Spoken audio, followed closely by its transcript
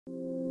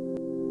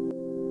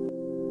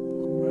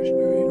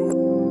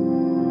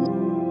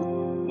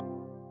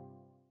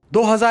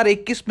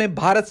2021 में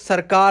भारत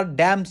सरकार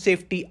dam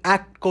safety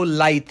act को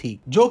लाई थी,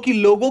 जो कि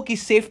लोगों की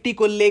सेफ्टी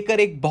को लेकर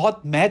एक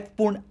बहुत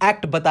महत्वपूर्ण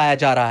एक्ट बताया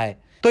जा रहा है।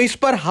 तो इस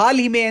पर हाल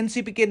ही में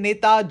एनसीपी के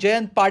नेता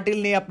जयंत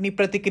पाटिल ने अपनी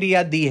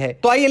प्रतिक्रिया दी है।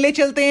 तो आइए ले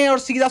चलते हैं और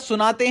सीधा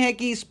सुनाते हैं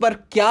कि इस पर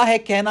क्या है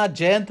कहना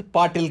जयंत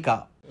पाटिल का।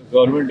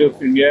 Government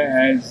of India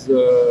has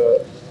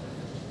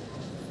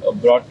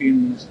brought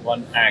in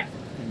one act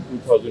in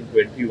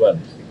 2021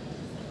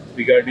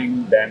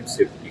 regarding dam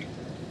safety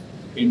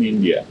in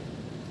India.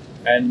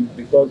 And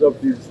because of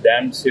this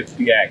Dam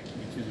Safety Act,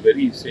 which is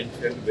very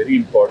essential, very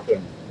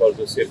important for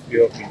the safety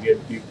of Indian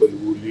people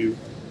who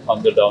live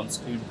on the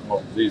downstream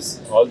of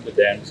all the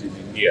dams in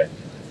India,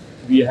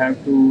 we have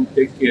to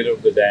take care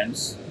of the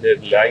dams.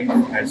 Their life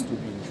has to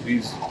be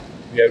increased.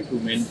 We have to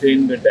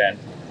maintain the dam.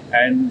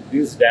 And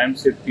this Dam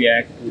Safety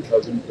Act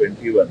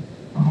 2021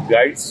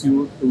 guides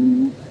you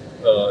to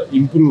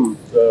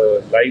improve the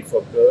life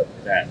of the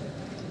dam.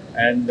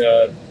 And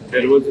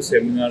there was a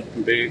seminar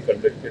today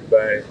conducted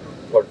by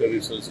Water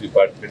Resource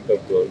Department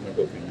of Government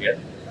of India.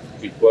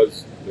 It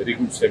was a very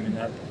good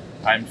seminar.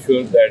 I am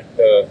sure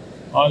that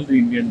all the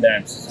Indian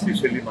dams,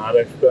 especially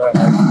Maharashtra,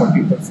 has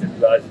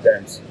 40% large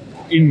dams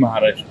in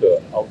Maharashtra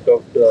out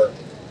of the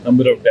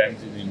number of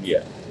dams in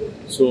India.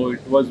 So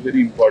it was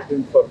very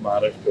important for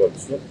Maharashtra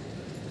also.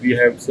 We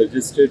have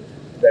suggested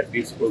that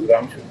this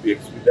program should be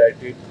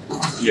expedited.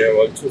 We have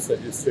also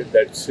suggested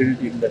that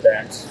silt in the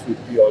dams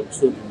should be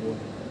also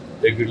removed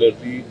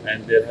regularly,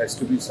 and there has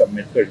to be some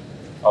method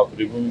of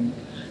removing.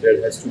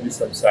 There has to be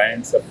some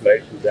science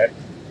applied to that.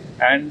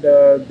 And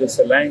the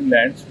saline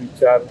lands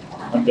which are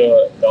on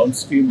the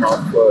downstream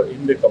of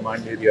in the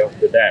command area of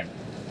the dam,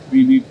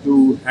 we need to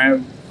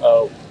have a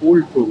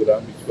old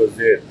program which was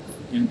there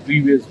in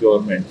previous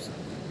governments,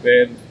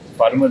 where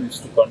farmers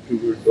used to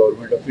contribute,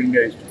 Government of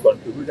India used to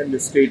contribute, and the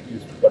state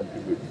used to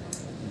contribute.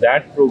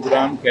 That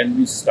program can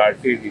be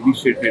started,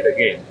 initiated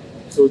again,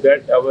 so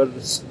that our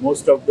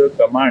most of the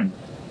command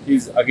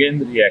is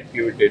again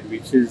reactivated,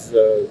 which is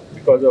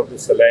because of the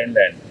saline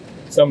land.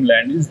 Some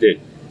land is dead.